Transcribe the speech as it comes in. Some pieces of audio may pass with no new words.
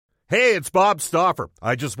Hey, it's Bob Stauffer.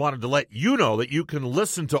 I just wanted to let you know that you can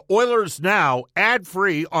listen to Oilers Now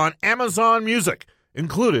ad-free on Amazon Music,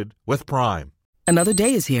 included with Prime. Another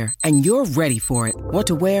day is here, and you're ready for it. What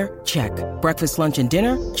to wear? Check. Breakfast, lunch, and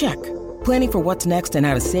dinner? Check. Planning for what's next and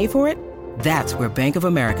how to save for it? That's where Bank of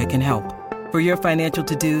America can help. For your financial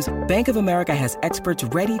to-dos, Bank of America has experts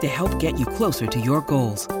ready to help get you closer to your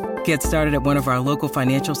goals. Get started at one of our local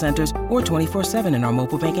financial centers or 24/7 in our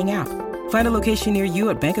mobile banking app. Find a location near you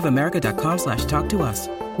at bankofamerica.com/talktous.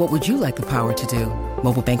 What would you like the power to do?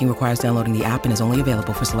 Mobile banking requires downloading the app and is only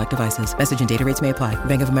available for select devices. Message and data rates may apply.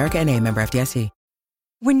 Bank of America N.A., member FDIC.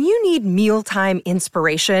 When you need mealtime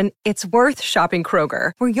inspiration, it's worth shopping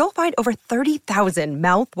Kroger, where you'll find over 30,000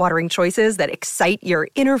 mouth-watering choices that excite your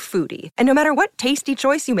inner foodie. And no matter what tasty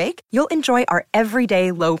choice you make, you'll enjoy our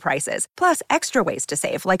everyday low prices, plus extra ways to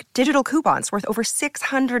save, like digital coupons worth over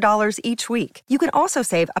 $600 each week. You can also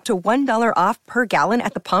save up to $1 off per gallon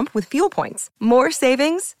at the pump with fuel points. More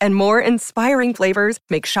savings and more inspiring flavors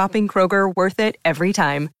make shopping Kroger worth it every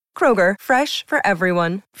time. Kroger, fresh for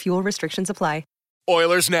everyone. Fuel restrictions apply.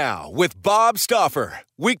 Oilers Now with Bob Stauffer.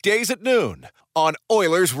 Weekdays at noon on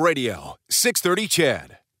Oilers Radio, 630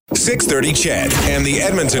 CHED. 630 CHED and the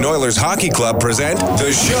Edmonton Oilers Hockey Club present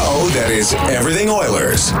the show that is everything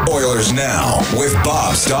Oilers. Oilers Now with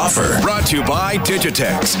Bob Stauffer. Brought to you by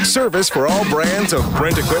Digitex. Service for all brands of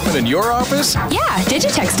print equipment in your office? Yeah,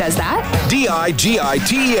 Digitex does that. digitex.ca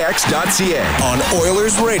on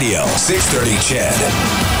Oilers Radio, 630 CHED.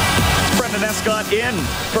 Brendan Escott in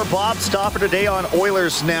for Bob Stauffer today on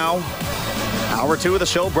Oilers Now. Hour 2 of the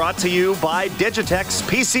show brought to you by Digitex.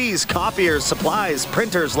 PCs, copiers, supplies,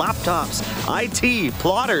 printers, laptops, IT,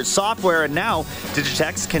 plotters, software, and now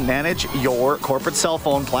Digitex can manage your corporate cell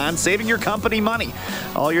phone plan, saving your company money.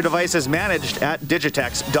 All your devices managed at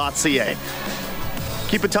digitex.ca.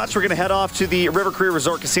 Keep in touch. We're going to head off to the River Cree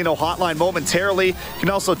Resort Casino hotline momentarily. You can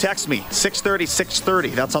also text me,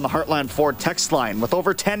 630-630. That's on the Heartland Ford text line. With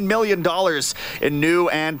over $10 million in new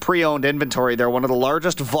and pre-owned inventory, they're one of the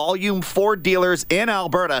largest volume Ford dealers in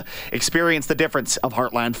Alberta. Experience the difference of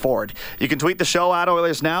Heartland Ford. You can tweet the show at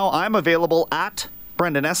Oilers Now. I'm available at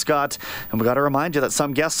Brendan Escott. And we got to remind you that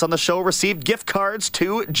some guests on the show received gift cards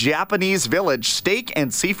to Japanese Village. Steak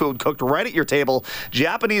and seafood cooked right at your table.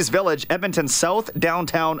 Japanese Village, Edmonton South,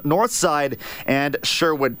 downtown, North Side, and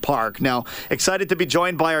Sherwood Park. Now, excited to be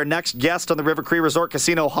joined by our next guest on the River Cree Resort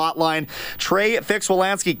Casino hotline, Trey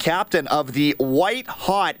Fix-Wolanski, captain of the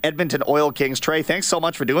white-hot Edmonton Oil Kings. Trey, thanks so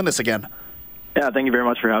much for doing this again. Yeah, thank you very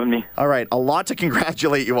much for having me. All right, a lot to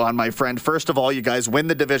congratulate you on, my friend. First of all, you guys win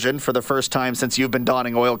the division for the first time since you've been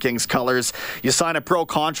donning Oil Kings colors. You signed a pro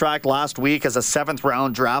contract last week as a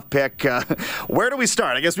 7th-round draft pick. Where do we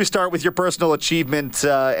start? I guess we start with your personal achievement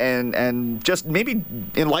and just maybe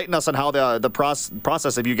enlighten us on how the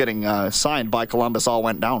process of you getting signed by Columbus all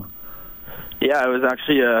went down. Yeah, it was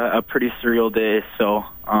actually a pretty surreal day, so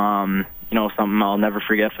something I'll never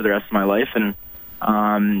forget for the rest of my life. And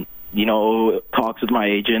talks with my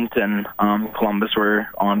agent and Columbus were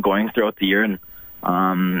ongoing throughout the year, and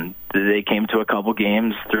they came to a couple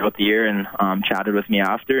games throughout the year and chatted with me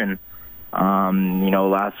after. And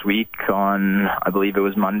last week on, I believe it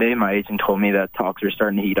was Monday, my agent told me that talks are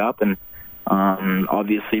starting to heat up. And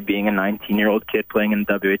obviously, being a 19-year-old kid playing in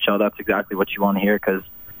the WHL, that's exactly what you want to hear, because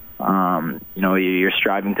you're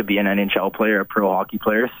striving to be an NHL player, a pro hockey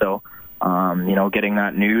player. So getting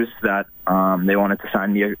that news that they wanted to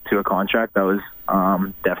sign me to a contract, that was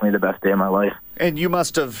definitely the best day of my life. And you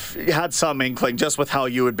must have had some inkling, just with how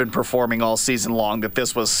you had been performing all season long, that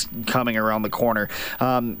this was coming around the corner.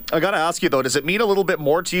 I got to ask you, though, does it mean a little bit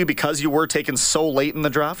more to you because you were taken so late in the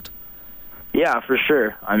draft? Yeah, for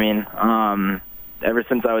sure. I mean, ever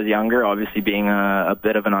since I was younger, obviously being a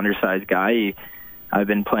bit of an undersized guy, I've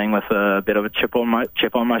been playing with a bit of a chip on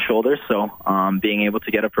my shoulder. So being able to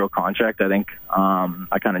get a pro contract, I think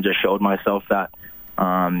I kind of just showed myself that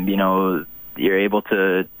you're able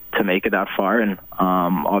to make it that far. And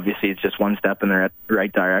obviously it's just one step in the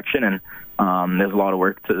right direction. And there's a lot of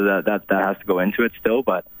work that has to go into it still.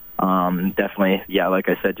 But definitely, yeah, like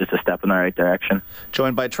I said, just a step in the right direction.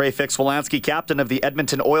 Joined by Trey Fix-Wolanski, captain of the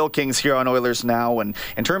Edmonton Oil Kings here on Oilers Now. And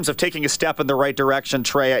in terms of taking a step in the right direction,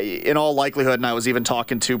 Trey, in all likelihood, and I was even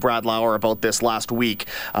talking to Brad Lauer about this last week,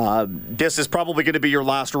 this is probably going to be your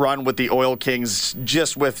last run with the Oil Kings,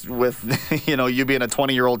 just with you being a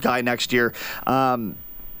 20-year-old guy next year.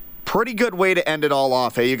 Pretty good way to end it all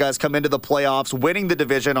off. Hey, you guys come into the playoffs, winning the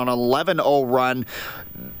division on an 11-0 run.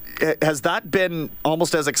 Has that been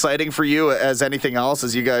almost as exciting for you as anything else,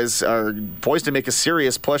 as you guys are poised to make a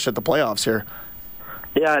serious push at the playoffs here?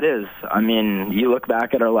 Yeah, it is. I mean, you look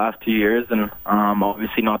back at our last 2 years, and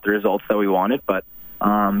obviously not the results that we wanted, but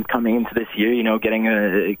coming into this year, getting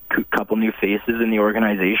a couple new faces in the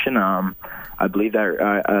organization, I believe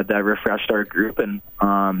that refreshed our group. And,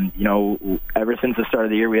 ever since the start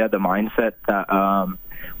of the year, we had the mindset that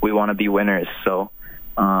we want to be winners. So,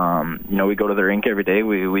 we go to the rink every day.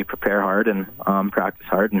 We prepare hard and practice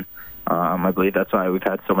hard. And I believe that's why we've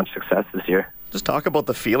had so much success this year. Just talk about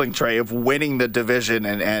the feeling, Trey, of winning the division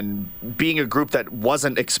and being a group that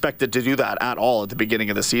wasn't expected to do that at all at the beginning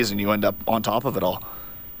of the season. You end up on top of it all.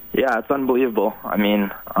 Yeah, it's unbelievable. I mean,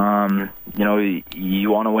 you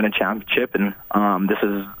want to win a championship, and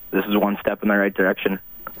this is one step in the right direction.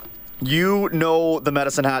 You know the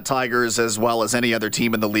Medicine Hat Tigers as well as any other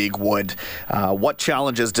team in the league would. What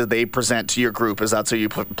challenges do they present to your group? Is that so you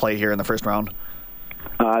play here in the first round?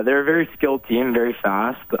 They're a very skilled team, very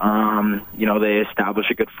fast. They establish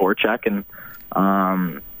a good forecheck, and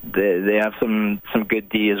they have some good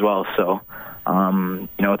D as well. So,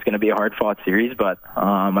 it's going to be a hard-fought series, but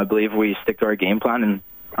I believe we stick to our game plan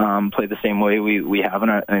and play the same way we have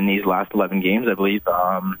in these last 11 games. I believe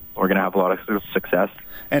we're going to have a lot of success.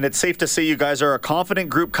 And it's safe to say you guys are a confident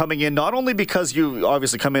group coming in, not only because you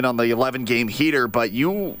obviously come in on the 11-game heater, but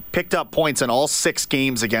you picked up points in all 6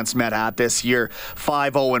 games against Medhat this year,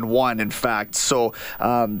 5-0-1 in fact. So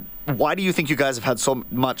why do you think you guys have had so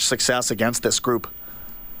much success against this group?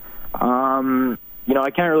 I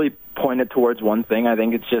can't really point it towards one thing. I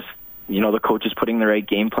think it's just, the coaches putting the right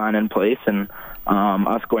game plan in place and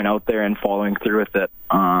us going out there and following through with it,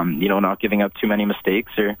 not giving up too many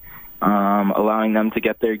mistakes or allowing them to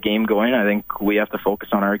get their game going. I think we have to focus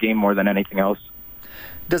on our game more than anything else.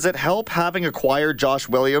 Does it help having acquired Josh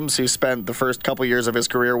Williams, who spent the first couple years of his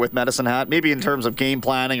career with Medicine Hat, maybe in terms of game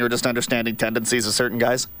planning or just understanding tendencies of certain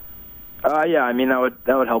guys? Yeah, I mean, that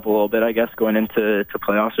would help a little bit, I guess, going into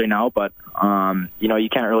playoffs right now. But, you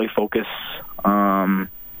can't really focus,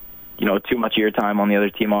 too much of your time on the other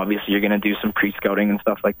team. Obviously, you're going to do some pre-scouting and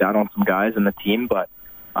stuff like that on some guys in the team. But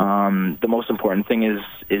the most important thing is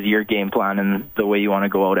your game plan and the way you want to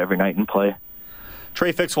go out every night and play.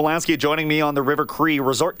 Trey Fix-Wolansky joining me on the River Cree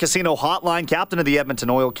Resort Casino Hotline, captain of the Edmonton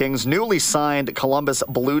Oil Kings, newly signed Columbus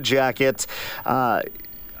Blue Jacket.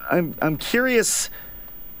 I'm curious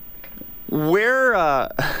where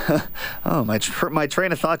my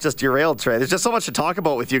train of thought just derailed, Trey. There's just so much to talk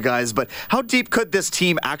about with you guys, but how deep could this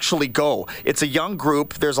team actually go? It's a young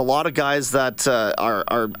group. There's a lot of guys that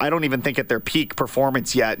are I don't even think at their peak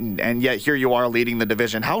performance yet, and yet here you are leading the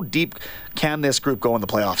division. How deep can this group go in the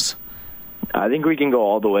playoffs? I think we can go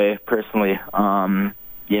all the way, personally.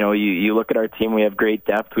 You look at our team, we have great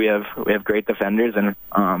depth, we have great defenders, and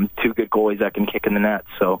 2 good goalies that can kick in the net.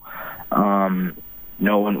 So,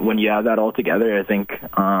 when you have that all together, I think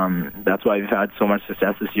that's why we've had so much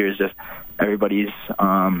success this year. Is just everybody's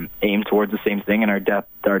aimed towards the same thing, and our depth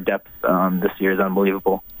this year is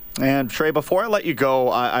unbelievable. And Trey, before I let you go,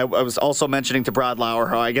 I was also mentioning to Brad Lauer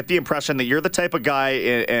how I get the impression that you're the type of guy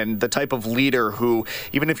and the type of leader who,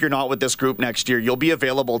 even if you're not with this group next year, you'll be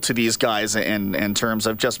available to these guys in terms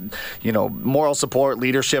of just, moral support,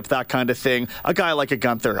 leadership, that kind of thing. A guy like a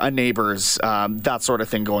Gunther, a Neighbors, that sort of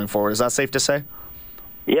thing going forward. Is that safe to say?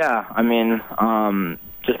 Yeah, I mean,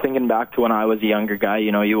 just thinking back to when I was a younger guy,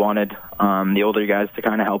 you wanted the older guys to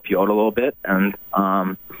kind of help you out a little bit, and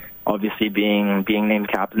obviously being named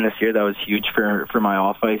captain this year, that was huge for my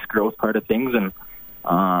off-ice growth part of things, and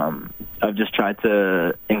I've just tried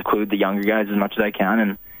to include the younger guys as much as I can,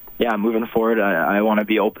 and yeah, moving forward, I want to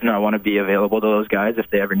be open. I want to be available to those guys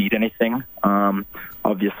if they ever need anything.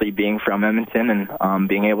 Obviously, being from Edmonton and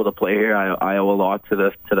being able to play here, I owe a lot to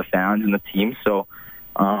the fans and the team. So,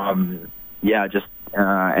 just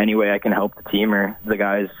any way I can help the team or the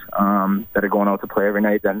guys that are going out to play every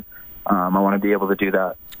night, then I want to be able to do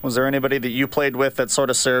that. Was there anybody that you played with that sort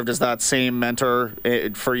of served as that same mentor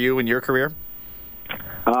for you in your career?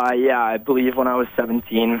 Yeah, I believe when I was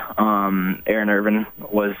 17, Aaron Irvin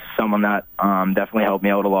was someone that definitely helped me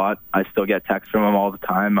out a lot. I still get texts from him all the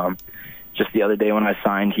time. Just the other day when I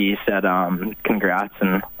signed, he said congrats,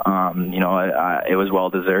 and it was well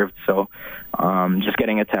deserved. So just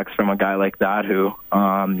getting a text from a guy like that who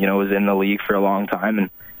was in the league for a long time and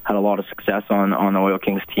had a lot of success on the Oil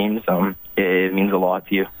Kings teams, it means a lot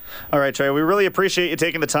to you. All right, Trey, we really appreciate you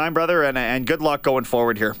taking the time, brother, and good luck going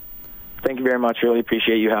forward here. Thank you very much. Really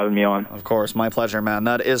appreciate you having me on. Of course, my pleasure, man.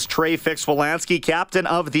 That is Trey Fix-Wolansky, captain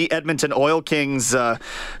of the Edmonton Oil Kings.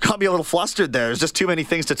 Got me a little flustered there. There's just too many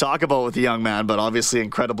things to talk about with the young man, but obviously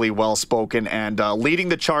incredibly well-spoken and leading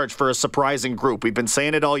the charge for a surprising group. We've been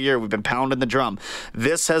saying it all year. We've been pounding the drum.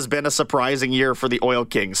 This has been a surprising year for the Oil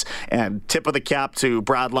Kings. And tip of the cap to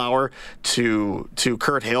Brad Lauer, to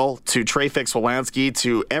Kurt Hill, to Trey Fix-Wolansky,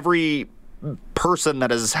 to every person that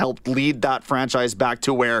has helped lead that franchise back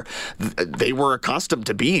to where they were accustomed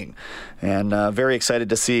to being. And very excited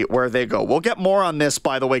to see where they go. We'll get more on this,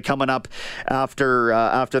 by the way, coming up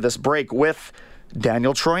after this break with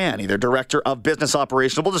Daniel Troiani, their Director of Business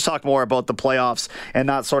Operations. We'll just talk more about the playoffs and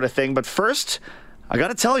that sort of thing. But first, I got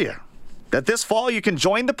to tell you that this fall you can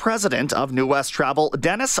join the president of New West Travel,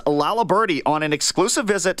 Dennis Laliberti, on an exclusive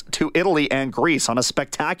visit to Italy and Greece on a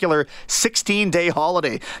spectacular 16-day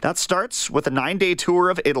holiday. That starts with a 9-day tour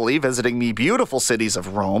of Italy, visiting the beautiful cities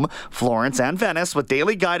of Rome, Florence, and Venice with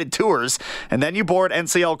daily guided tours. And then you board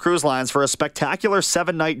NCL Cruise Lines for a spectacular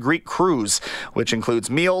 7-night Greek cruise, which includes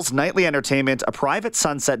meals, nightly entertainment, a private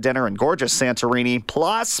sunset dinner in gorgeous Santorini,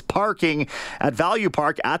 plus parking at Value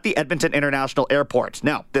Park at the Edmonton International Airport.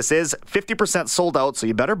 Now, this is 50% sold out, so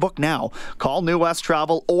you better book now. Call New West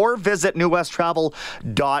Travel or visit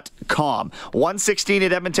newwesttravel.com. 116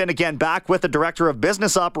 at Edmonton. Again, back with the Director of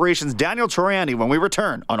Business Operations, Daniel Troiani, when we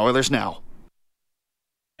return on Oilers Now.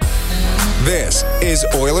 This is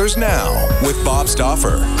Oilers Now with Bob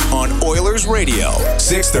Stauffer on Oilers Radio,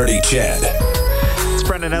 630 CHED. It's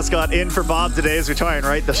Brendan Escott in for Bob today as we try and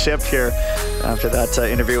right the ship here after that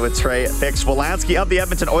interview with Trey Fix-Wolansky of the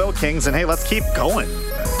Edmonton Oil Kings. And hey, let's keep going.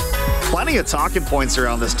 Plenty of talking points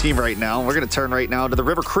around this team right now. We're going to turn right now to the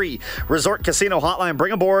River Cree Resort Casino Hotline.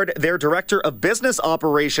 Bring aboard their Director of Business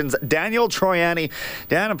Operations, Daniel Troiani.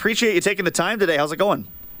 Dan, appreciate you taking the time today. How's it going?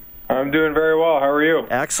 I'm doing very well. How are you?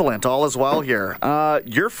 Excellent. All is well here.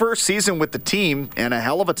 Your first season with the team, and a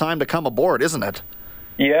hell of a time to come aboard, isn't it?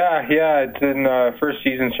 Yeah. It's in first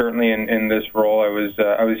season certainly in this role. I was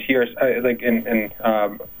here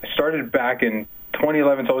started back in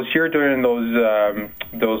 2011. So I was here during those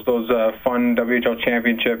fun WHL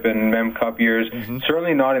Championship and Mem Cup years. Mm-hmm.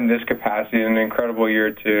 Certainly not in this capacity. An incredible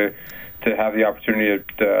year to have the opportunity of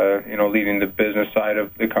leading the business side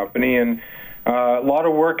of the company, and a lot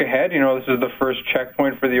of work ahead. This is the first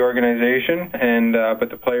checkpoint for the organization, and but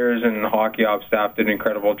the players and the hockey ops staff did an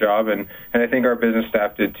incredible job, and I think our business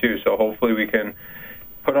staff did too. So hopefully we can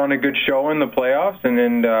put on a good show in the playoffs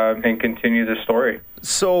and continue the story.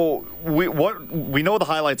 So we know the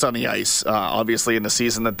highlights on the ice, obviously, in the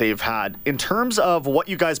season that they've had. In terms of what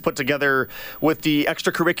you guys put together with the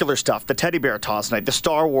extracurricular stuff, the Teddy Bear Toss Night, the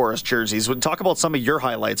Star Wars jerseys, we'll talk about some of your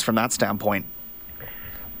highlights from that standpoint.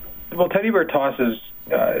 Well, Teddy Bear Toss is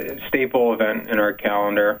a staple event in our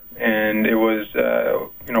calendar, and it was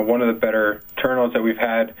one of the better turnouts that we've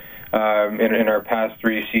had in our past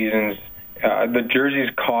 3 seasons. The jerseys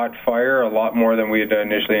caught fire a lot more than we had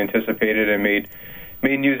initially anticipated and made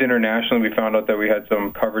news internationally. We found out that we had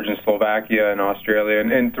some coverage in Slovakia and Australia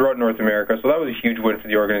and throughout North America. So that was a huge win for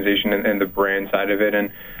the organization and the brand side of it.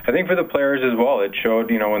 And I think for the players as well, it showed,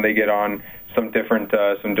 when they get on some different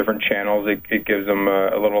channels, it gives them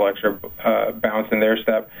a little extra bounce in their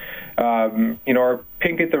step. Our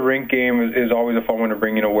Pink at the Rink game is always a fun one to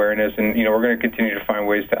bring in awareness, and we're going to continue to find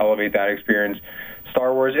ways to elevate that experience.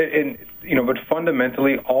 Star Wars, but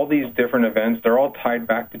fundamentally, all these different events, they're all tied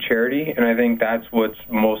back to charity, and I think that's what's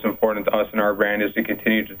most important to us and our brand is to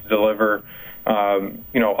continue to deliver,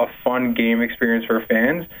 a fun game experience for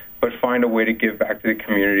fans, but find a way to give back to the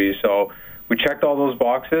community. So we checked all those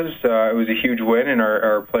boxes. It was a huge win, and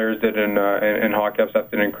our players did, and hockey ops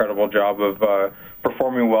did an incredible job of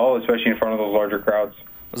performing well, especially in front of those larger crowds.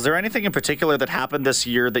 Was there anything in particular that happened this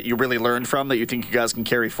year that you really learned from that you think you guys can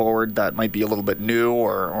carry forward that might be a little bit new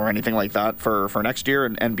or anything like that for next year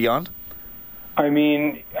and beyond? I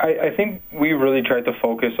mean, I think we really tried to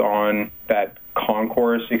focus on that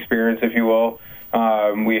concourse experience, if you will.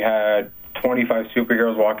 We had 25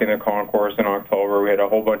 superheroes walking the concourse in October. We had a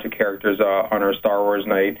whole bunch of characters on our Star Wars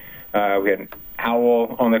night. We had an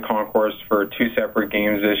owl on the concourse for 2 separate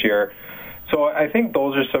games this year. So I think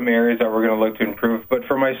those are some areas that we're going to look to improve. But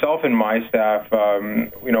for myself and my staff,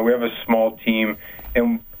 we have a small team,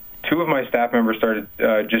 and 2 of my staff members started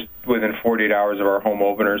just within 48 hours of our home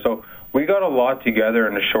opener. So we got a lot together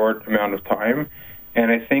in a short amount of time.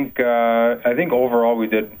 And I think overall we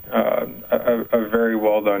did a very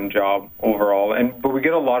well done job overall. But we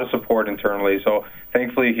get a lot of support internally. So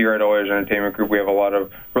thankfully here at Oilers Entertainment Group, we have a lot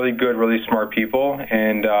of really good, really smart people.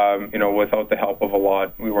 And without the help of a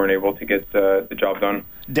lot, we weren't able to get the job done.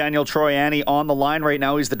 Daniel Troiani on the line right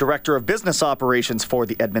now. He's the Director of Business Operations for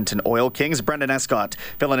the Edmonton Oil Kings. Brendan Escott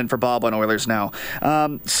filling in for Bob on Oilers Now.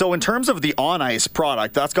 So in terms of the on-ice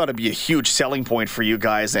product, that's got to be a huge selling point for you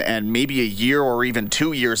guys, and maybe a year or even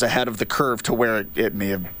 2 years ahead of the curve to where it may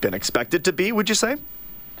have been expected to be, would you say?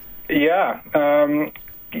 Yeah.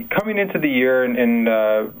 Coming into the year, and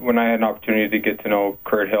when I had an opportunity to get to know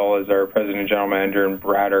Kurt Hill as our president and general manager and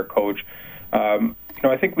Brad, our coach,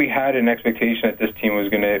 I think we had an expectation that this team was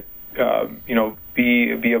going to,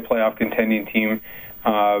 be a playoff contending team.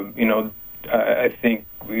 I think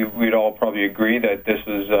we'd all probably agree that this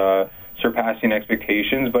was surpassing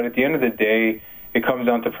expectations. But at the end of the day, it comes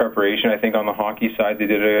down to preparation. I think on the hockey side, they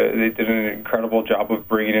did an incredible job of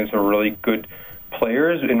bringing in some really good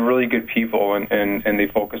players and really good people, and they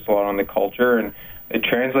focused a lot on the culture, and it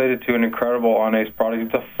translated to an incredible on-ice product.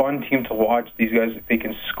 It's a fun team to watch. These guys, they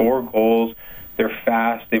can score goals. They're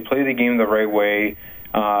fast. They play the game the right way.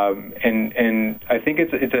 And I think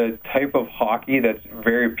it's a type of hockey that's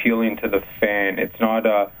very appealing to the fan. It's not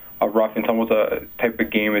a rough and tumble type of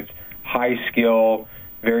game. It's high skill,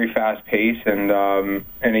 very fast pace, and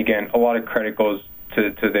again, a lot of credit goes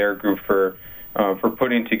to their group for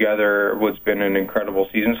putting together what's been an incredible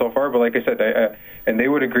season so far. But like I said, and they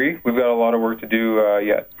would agree, we've got a lot of work to do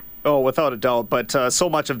yet. Oh, without a doubt. But so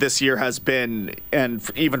much of this year has been, and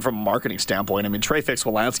even from a marketing standpoint, I mean, Trey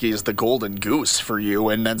Fix-Wolansky is the golden goose for you,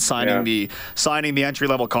 and then signing the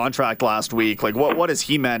entry-level contract last week. Like, what has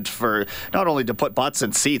he meant for not only to put butts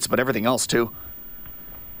in seats, but everything else too?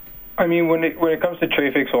 I mean, when it comes to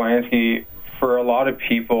Trey Fix-Wolansky, for a lot of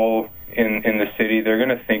people in the city, they're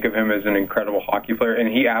going to think of him as an incredible hockey player,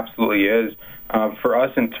 and he absolutely is. For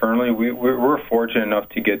us internally, we're fortunate enough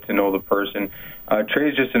to get to know the person.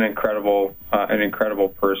 Trey's just an incredible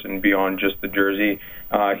person beyond just the jersey.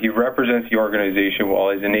 He represents the organization well.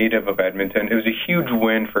 He's a native of Edmonton. It was a huge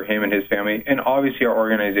win for him and his family, and obviously our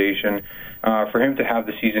organization, for him to have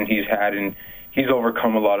the season he's had, and he's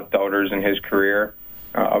overcome a lot of doubters in his career.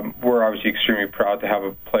 We're obviously extremely proud to have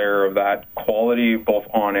a player of that quality, both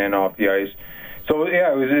on and off the ice. So,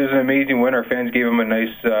 yeah, it was an amazing win. Our fans gave him a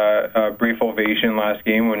nice brief ovation last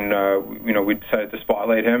game when we decided to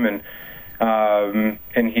spotlight him, and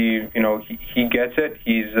he gets it.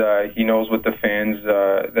 He knows what the fans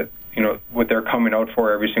what they're coming out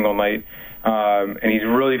for every single night, and he's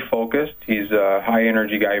really focused. He's a high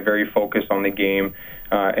energy guy, very focused on the game.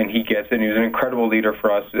 And he gets it. And he was an incredible leader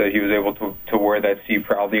for us. He was able to wear that C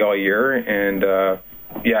proudly all year. And,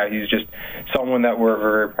 he's just someone that we're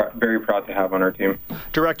very, very proud to have on our team.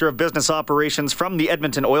 Director of Business Operations from the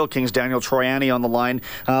Edmonton Oil Kings, Daniel Troiani on the line.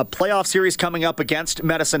 Playoff series coming up against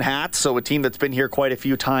Medicine Hat, so a team that's been here quite a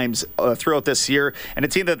few times throughout this year, and a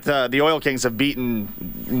team that the Oil Kings have beaten,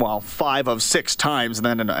 5 of 6 times, and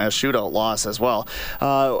then a shootout loss as well.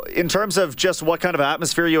 In terms of just what kind of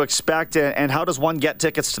atmosphere you expect, and how does one get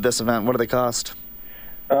tickets to this event? What do they cost?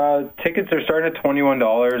 Tickets are starting at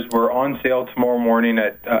 $21. We're on sale tomorrow morning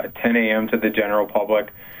at 10 a.m. to the general public.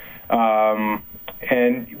 And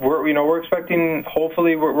we're expecting,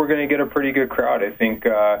 hopefully we're going to get a pretty good crowd. I think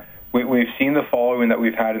we've seen the following that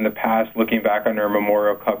we've had in the past, looking back on our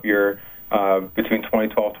Memorial Cup year between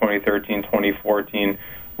 2012, 2013, 2014.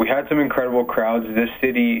 We had some incredible crowds. This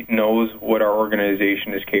city knows what our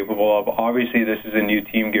organization is capable of. Obviously, this is a new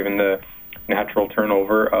team given the natural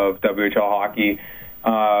turnover of WHL hockey.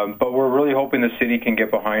 But we're really hoping the city can get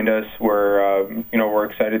behind us. We're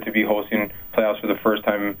excited to be hosting playoffs for the first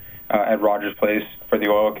time at Rogers Place for the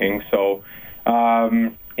Oil Kings. So,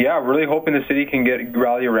 really hoping the city can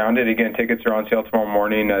rally around it. Again, tickets are on sale tomorrow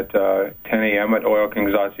morning at 10 a.m. at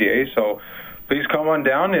oilkings.ca. So, please come on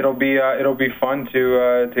down. It'll be fun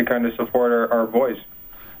to kind of support our boys.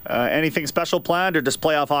 Anything special planned, or does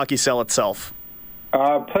playoff hockey sell itself?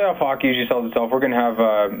 Playoff hockey usually sells itself. We're going to have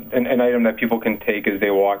an item that people can take as they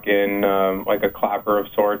walk in, like a clapper of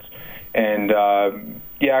sorts. And,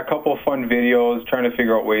 a couple of fun videos, trying to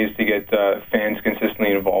figure out ways to get fans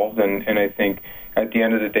consistently involved. And I think at the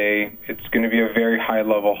end of the day, it's going to be a very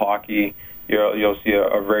high-level hockey. You'll see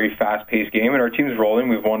a very fast-paced game. And our team's rolling.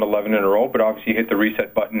 We've won 11 in a row, but obviously hit the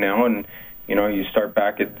reset button now, and you start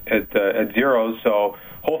back at zero. So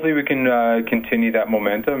hopefully we can continue that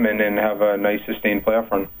momentum and have a nice sustained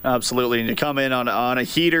playoff run. Absolutely, and you come in on a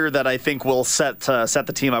heater that I think will set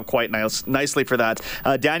the team up quite nicely for that.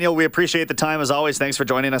 Daniel, we appreciate the time as always. Thanks for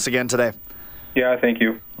joining us again today. Yeah, thank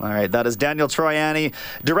you. All right, that is Daniel Troiani,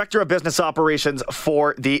 Director of Business Operations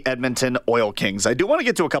for the Edmonton Oil Kings. I do want to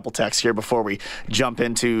get to a couple texts here before we jump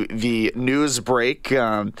into the news break.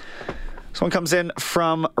 This one comes in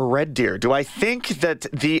from Red Deer. Do I think that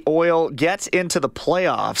the Oil get into the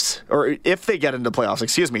playoffs, or if they get into the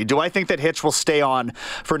playoffs, do I think that Hitch will stay on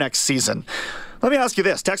for next season? Let me ask you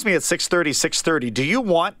this. Text me at 630. Do you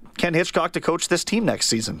want Ken Hitchcock to coach this team next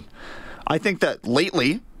season? I think that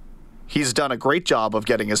lately he's done a great job of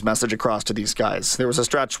getting his message across to these guys. There was a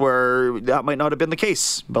stretch where that might not have been the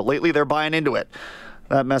case, but lately they're buying into it.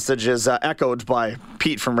 That message is echoed by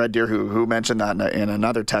Pete from Red Deer, who mentioned that in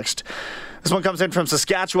another text. This one comes in from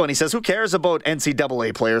Saskatchewan. He says, who cares about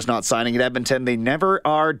NCAA players not signing at Edmonton? They never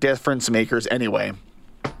are difference makers anyway.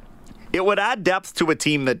 It would add depth to a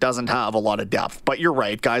team that doesn't have a lot of depth. But you're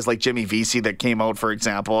right. Guys like Jimmy Vesey that came out, for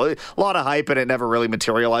example, a lot of hype and it never really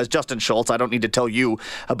materialized. Justin Schultz, I don't need to tell you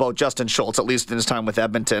about Justin Schultz, at least in his time with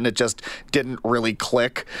Edmonton. It just didn't really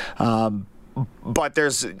click. But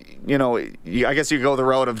there's, I guess you go the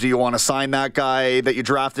road of, do you want to sign that guy that you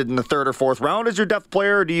drafted in the 3rd or 4th round as your depth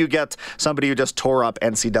player, or do you get somebody who just tore up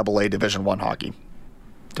NCAA Division I hockey?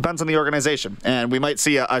 Depends on the organization, and we might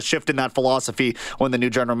see a shift in that philosophy when the new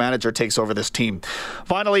general manager takes over this team.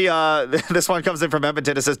 Finally, this one comes in from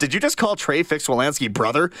Edmonton. It says, did you just call Trey Fix-Wolanski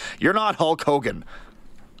brother? You're not Hulk Hogan.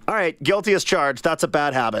 All right, guilty as charged. That's a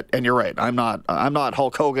bad habit, and you're right. I'm not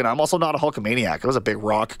Hulk Hogan. I'm also not a Hulkamaniac. I was a big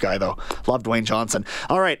rock guy, though. Love Dwayne Johnson.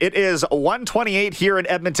 All right, it is 1:28 here in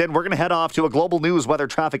Edmonton. We're going to head off to a global news weather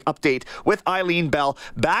traffic update with Eileen Bell.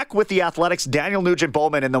 Back with the Athletics' Daniel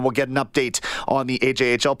Nugent-Bowman, and then we'll get an update on the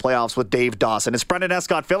AJHL playoffs with Dave Dawson. It's Brendan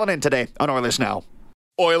Escott filling in today on Oilers Now.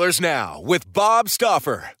 Oilers Now with Bob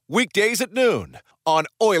Stauffer. Weekdays at noon on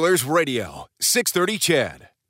Oilers Radio, 630 CHED.